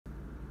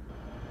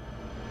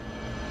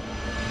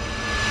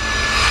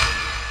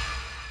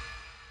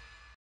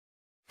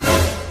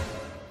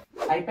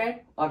iPad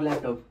or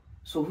laptop?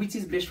 So which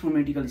is best for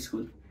medical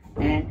school?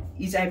 And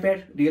is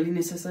iPad really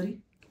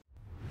necessary?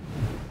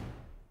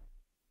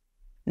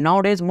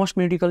 Nowadays, most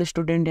medical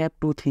students have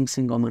two things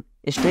in common: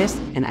 stress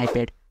and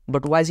iPad.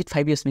 But why is it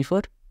 5 years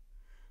before?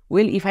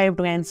 Well, if I have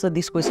to answer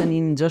this question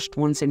in just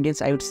one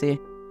sentence, I would say,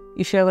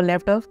 if you have a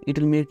laptop, it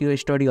will make your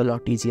study a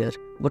lot easier.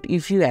 But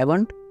if you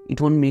haven't,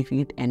 it won't make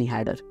it any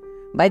harder.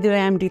 By the way,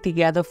 I am Ritik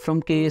Yadav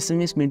from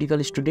KSMS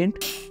Medical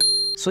Student.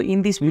 So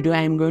in this video,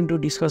 I am going to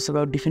discuss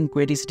about different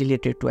queries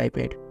related to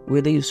iPad.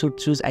 Whether you should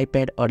choose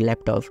iPad or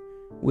laptop.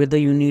 Whether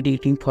you need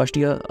it in first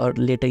year or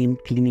later in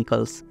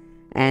clinicals.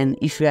 And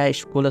if you are a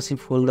scholarship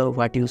holder,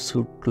 what you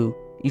should do.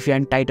 If you are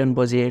tight on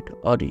budget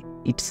or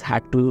it's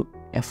hard to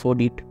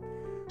afford it.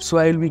 So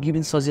I will be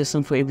giving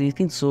suggestions for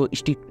everything, so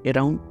stick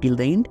around till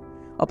the end.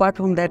 Apart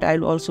from that, I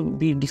will also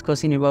be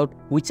discussing about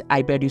which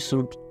iPad you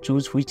should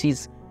choose, which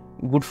is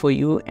good for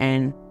you,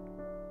 and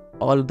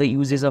all the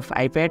uses of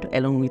iPad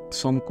along with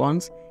some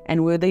cons,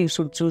 and whether you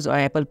should choose an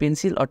Apple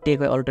Pencil or take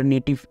an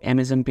alternative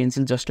Amazon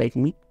Pencil just like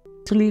me.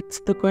 Actually, it's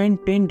the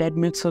current trend that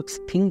makes us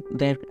think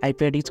that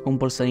iPad is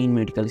compulsory in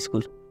medical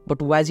school.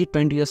 But was it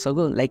 20 years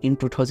ago, like in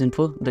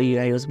 2004, the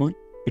year I was born?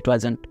 It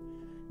wasn't.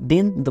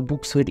 Then the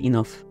books were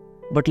enough.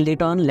 But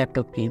later on,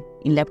 laptop came.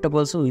 In laptop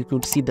also, you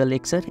could see the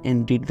lecture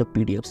and read the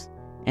PDFs.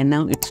 And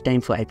now it's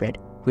time for iPad,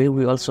 where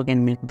we also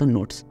can make the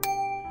notes.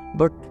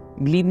 But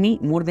believe me,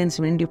 more than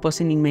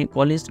 70% in my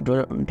college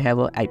don't have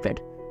an iPad.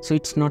 So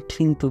it's not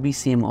thing to be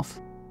shame of.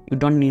 You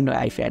don't need an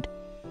iPad.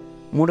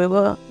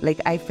 Moreover, like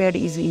iPad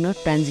is in a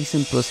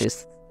transition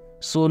process.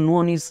 So no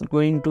one is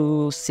going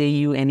to say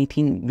you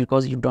anything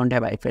because you don't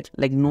have iPad.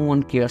 Like no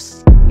one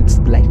cares. It's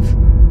life.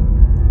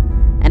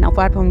 And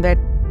apart from that,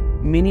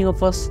 many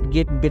of us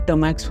get better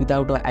marks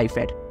without an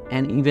iPad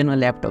and even a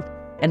laptop.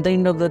 At the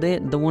end of the day,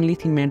 the only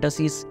thing matters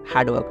is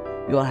hard work.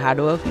 Your hard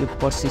work, your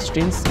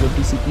persistence, your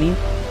discipline,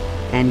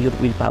 and your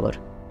willpower.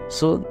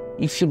 So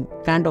if you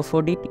can't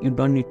afford it, you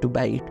don't need to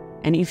buy it.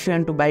 And if you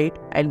want to buy it,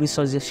 I'll be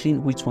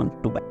suggesting which one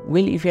to buy.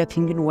 Well, if you are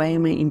thinking, why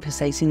am I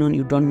emphasizing on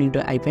you don't need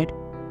an iPad?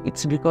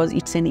 It's because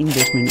it's an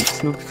investment.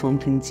 It's not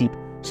something cheap.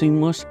 So you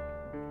must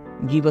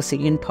give a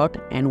second thought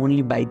and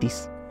only buy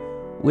this.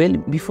 Well,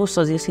 before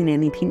suggesting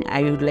anything,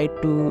 I would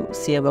like to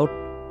say about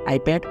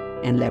iPad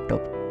and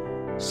laptop.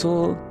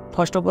 So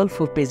first of all,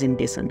 for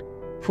presentation.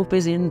 For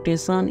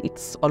presentation,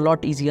 it's a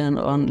lot easier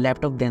on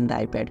laptop than the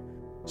iPad.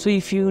 So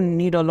if you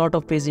need a lot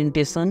of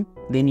presentation,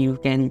 then you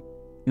can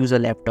use a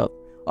laptop.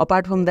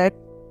 Apart from that,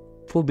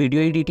 for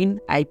video editing,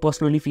 I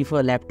personally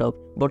prefer a laptop,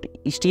 but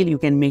still you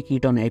can make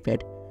it on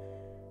iPad.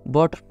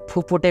 But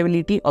for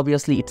portability,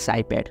 obviously it's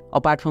iPad.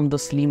 Apart from the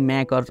slim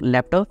Mac or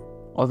laptop,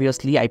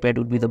 obviously iPad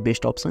would be the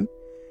best option.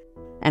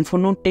 And for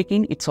note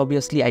taking, it's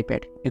obviously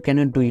iPad. You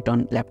cannot do it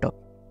on laptop.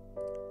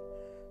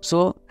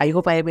 So I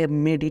hope I have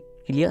made it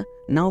clear.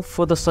 Now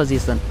for the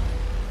suggestion.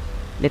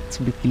 Let's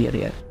be clear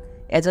here.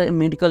 As a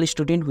medical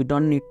student, we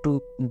don't need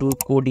to do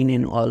coding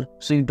and all.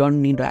 So you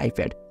don't need an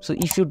iPad. So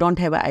if you don't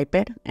have an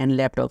iPad and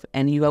laptop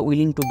and you are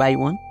willing to buy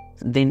one,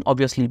 then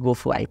obviously go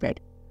for iPad.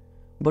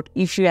 But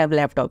if you have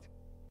laptop,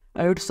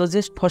 I would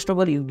suggest first of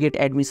all you get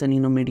admission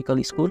in a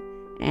medical school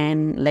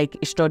and like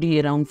study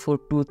around for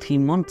 2-3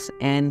 months,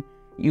 and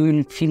you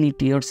will feel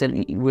it yourself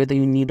whether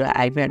you need an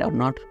iPad or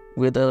not,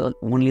 whether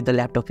only the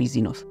laptop is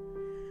enough.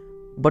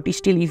 But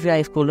still, if you are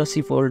a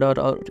scholarship holder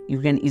or you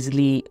can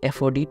easily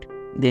afford it,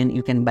 then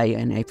you can buy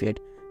an iPad.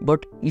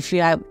 But if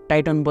you have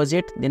tight on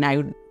budget, then I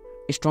would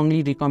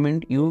strongly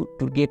recommend you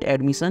to get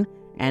admission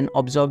and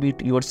observe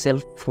it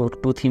yourself for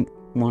 2-3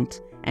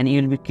 months, and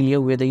you will be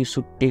clear whether you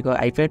should take an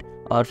iPad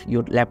or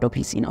your laptop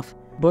is enough.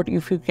 But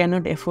if you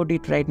cannot afford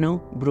it right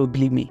now, bro,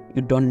 believe me,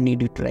 you don't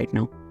need it right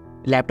now.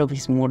 Laptop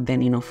is more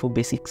than enough for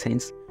basic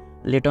science.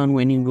 Later on,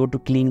 when you go to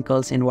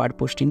clinicals and ward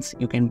postings,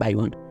 you can buy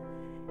one.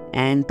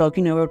 And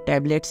talking about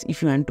tablets,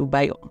 if you want to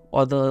buy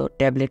other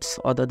tablets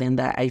other than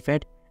the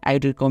iPad, I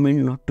would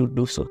recommend not to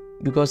do so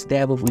because they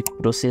have a weak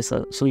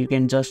processor. So you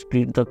can just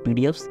read the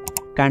PDFs,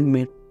 can't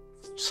make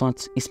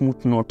such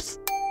smooth notes.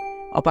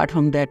 Apart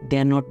from that, they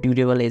are not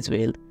durable as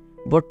well.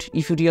 But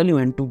if you really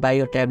want to buy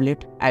a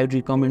tablet, I would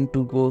recommend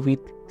to go with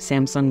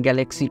Samsung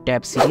Galaxy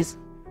Tab series.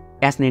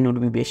 S9 would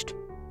be best.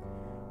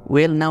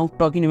 Well, now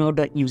talking about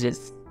the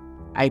uses,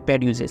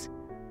 iPad uses.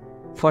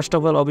 First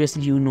of all,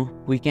 obviously, you know,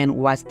 we can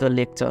watch the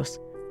lectures.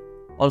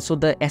 Also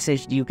the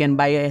SSD, you can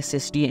buy a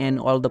SSD and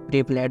all the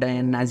tape ladder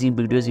and Nazi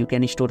videos you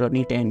can store on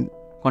it and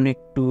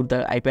connect to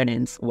the iPad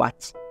and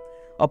watch.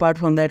 Apart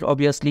from that,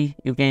 obviously,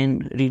 you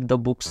can read the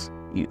books.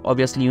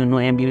 Obviously, you know,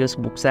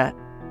 MBBS books are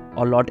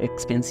a lot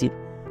expensive.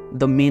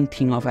 The main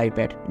thing of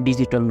iPad,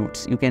 digital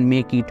notes. You can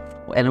make it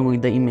along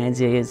with the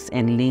images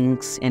and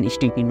links and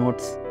sticky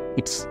notes.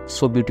 It's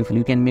so beautiful.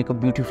 You can make a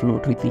beautiful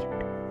note with it.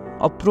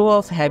 A pro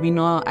of having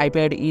an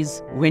iPad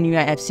is when you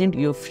are absent,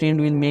 your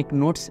friend will make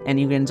notes and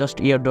you can just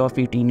airdrop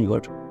it in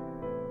your.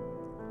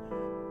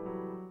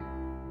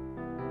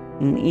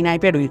 In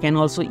iPad, you can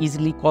also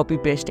easily copy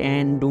paste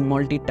and do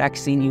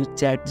multitasking, use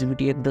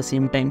ChatGPT at the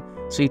same time.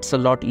 So it's a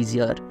lot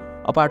easier.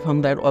 Apart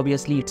from that,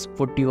 obviously it's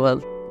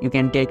portable. You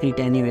can take it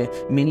anywhere.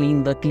 Mainly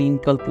in the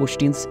clinical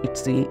postings,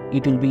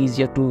 it will be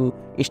easier to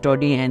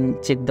study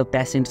and check the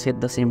patients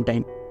at the same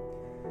time.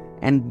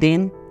 And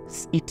then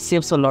it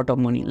saves a lot of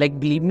money. Like,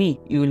 believe me,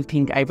 you will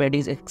think iPad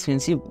is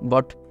expensive,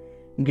 but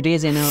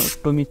Grey's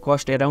Anatomy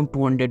cost around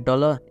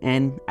 $200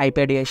 and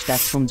iPad Air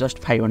starts from just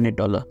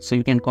 $500. So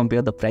you can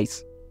compare the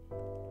price.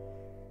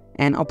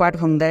 And apart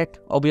from that,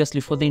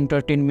 obviously for the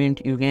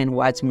entertainment, you can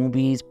watch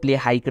movies, play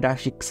high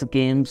graphics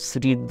games,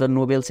 read the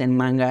novels and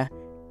manga.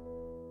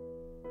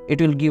 It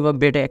will give a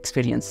better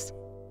experience.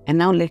 And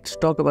now let's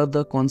talk about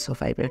the cons of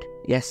iPad.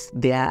 Yes,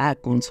 there are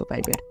cons of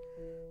iPad.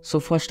 So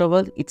first of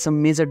all, it's a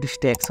major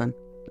distraction.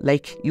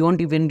 Like, you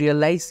won't even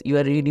realize you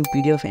are reading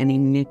PDF and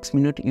in next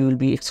minute you will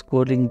be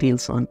scrolling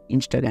reels on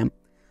Instagram.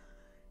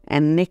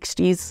 And next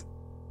is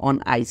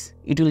on eyes.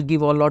 It will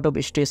give a lot of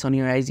stress on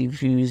your eyes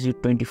if you use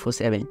it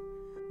 24/7.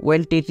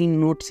 While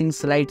taking notes in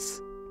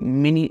slides,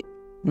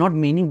 not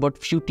many, but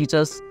few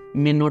teachers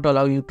may not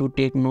allow you to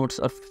take notes,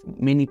 or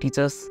many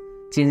teachers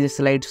change the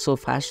slides so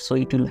fast, so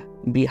it will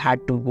be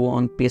hard to go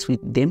on pace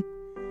with them.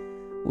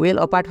 Well,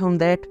 apart from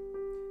that,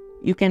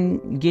 you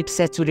can get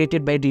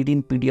saturated by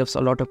reading PDFs,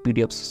 a lot of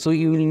PDFs. So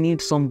you will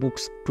need some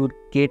books to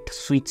get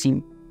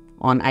switching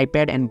on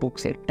iPad and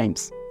books at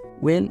times.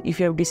 Well, if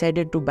you have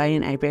decided to buy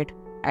an iPad,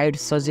 I'd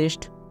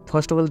suggest,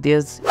 first of all,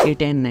 there's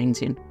 8 and 9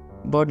 Gen.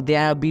 But they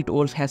are a bit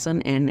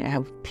old-fashioned and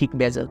have thick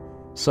bezel,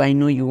 so I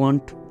know you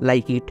won't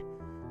like it.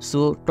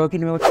 So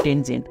talking about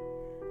 10 Gen,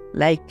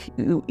 like,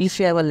 if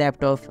you have a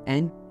laptop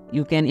and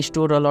you can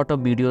store a lot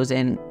of videos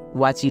and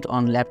watch it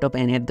on laptop,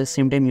 and at the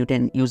same time you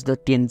can use the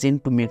 10 Gen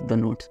to make the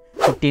notes.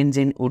 So 10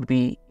 Gen would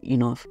be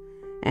enough.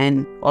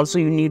 And also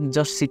you need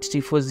just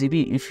 64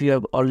 GB if you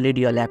have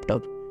already a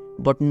laptop.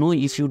 But no,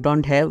 if you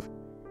don't have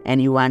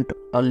and you want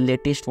a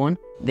latest one,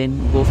 then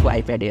go for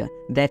iPad Air.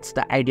 That's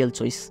the ideal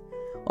choice.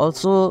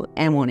 Also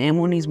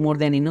M1 is more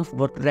than enough,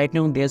 but right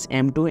now there's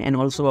M2 and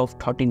also of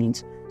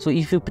 13-inch. So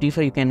if you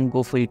prefer, you can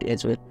go for it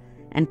as well.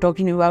 And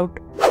talking about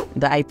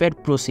the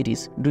iPad Pro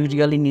series, do you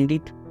really need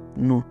it?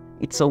 No,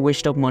 it's a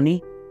waste of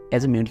money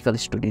as a medical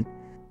student.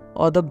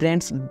 Other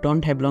brands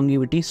don't have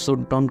longevity, so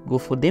don't go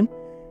for them,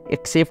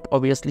 except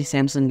obviously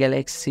Samsung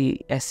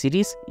Galaxy S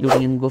series. You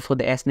can go for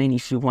the S9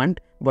 if you want,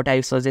 but I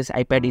suggest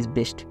iPad is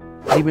best.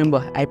 Remember,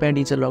 iPad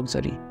is a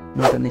luxury,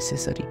 not a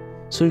necessary.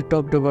 So we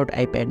talked about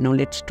iPad. Now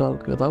let's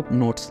talk about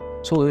notes.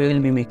 So we will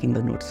be making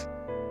the notes.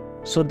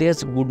 So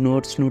there's Good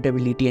Notes,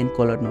 Notability and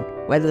Color Note.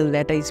 While the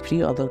latter is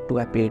free, other two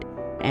are paid.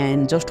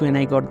 And just when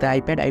I got the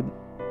iPad, I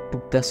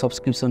took the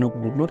subscription of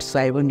Good Notes,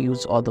 so I haven't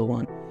used other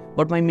one.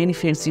 But my many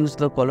friends use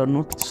the Color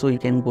Note, so you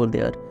can go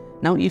there.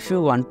 Now if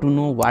you want to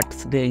know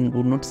what's there in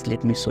Good Notes,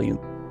 let me show you.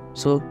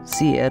 So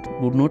see here,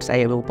 Good Notes I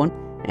have opened,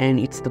 and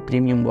it's the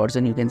premium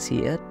version, you can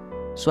see here.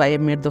 So I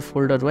have made the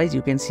folder wise.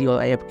 You can see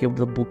I have kept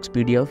the books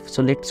PDF.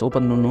 So let's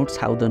open the notes.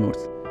 How the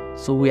notes?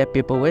 So we have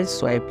paper wise,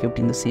 so I have kept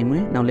in the same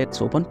way. Now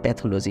let's open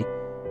pathology.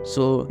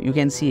 So you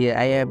can see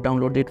I have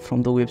downloaded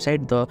from the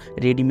website the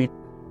ready-made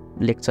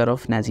lecture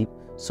of Najib.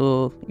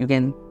 So you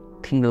can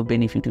think the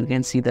benefit. You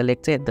can see the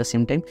lecture at the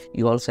same time.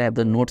 You also have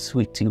the notes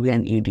which you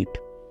can edit.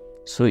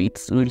 So it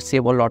will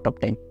save a lot of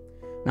time.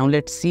 Now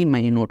let's see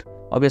my note.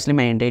 Obviously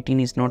my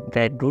handwriting is not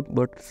that good,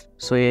 but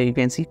so here you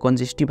can see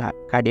congestive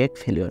cardiac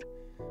failure.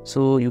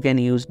 So you can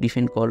use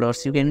different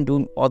colors, you can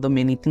do other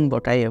many things,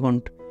 but I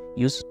haven't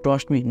used.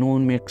 Trust me, no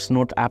one makes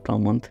note after a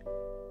month.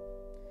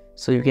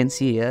 So you can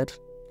see here.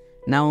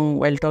 Now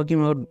while talking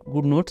about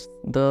Good Notes,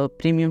 the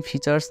premium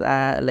features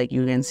are, like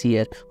you can see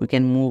here, we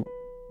can move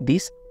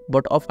this,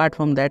 but apart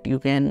from that you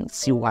can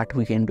see what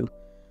we can do.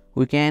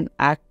 We can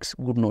ask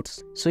Good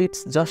Notes. So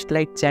it's just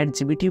like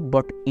ChatGPT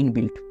but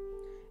inbuilt.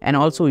 And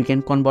also we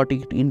can convert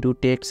it into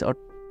text or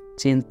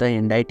change the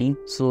handwriting,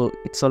 so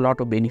it's a lot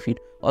of benefit.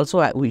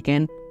 Also we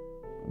can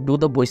do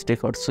the voice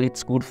record, so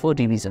it's good for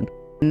revision.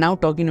 Now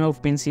talking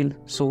about pencil,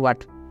 so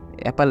what,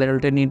 Apple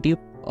alternative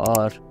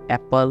or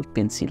Apple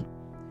pencil?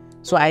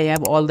 So I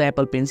have all the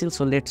Apple pencils,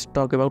 so let's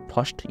talk about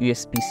first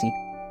USB-C.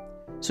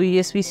 So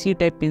USB-C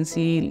type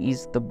pencil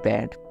is the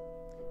bad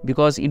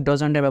because it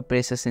doesn't have a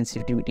pressure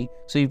sensitivity.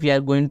 So if you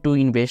are going to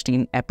invest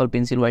in Apple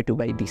pencil, why to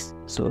buy this?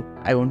 So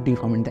I won't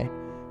recommend that.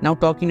 Now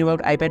talking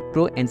about iPad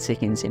Pro and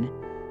second gen.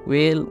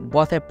 Well,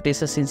 both have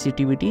pressure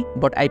sensitivity,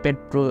 but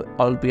iPad Pro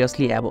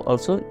obviously have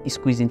also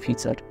squeezing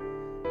feature.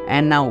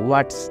 And now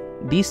what's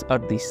this or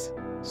this?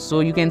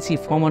 So you can see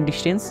from a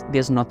distance,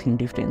 there's nothing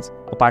difference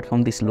apart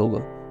from this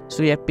logo.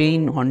 So you are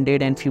paying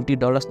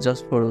 $150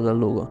 just for the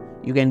logo.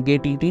 You can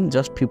get it in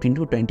just $15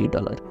 to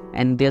 $20,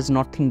 and there's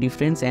nothing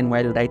difference. And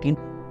while writing,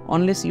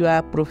 unless you are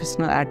a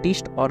professional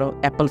artist or an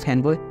Apple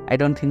fanboy, I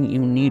don't think you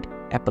need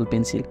Apple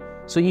pencil.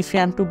 So if you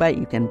want to buy,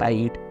 you can buy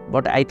it,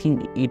 but I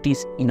think it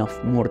is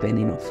enough, more than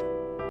enough.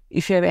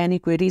 If you have any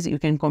queries, you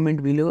can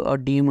comment below or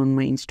DM on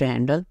my Insta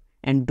handle.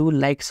 And do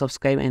like,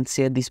 subscribe and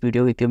share this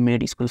video with your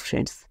med school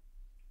friends.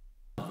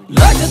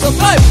 Like and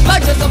subscribe,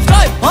 like and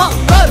subscribe,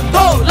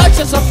 like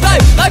and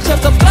subscribe, like and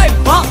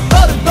subscribe,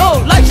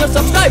 like and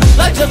subscribe,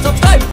 like and subscribe.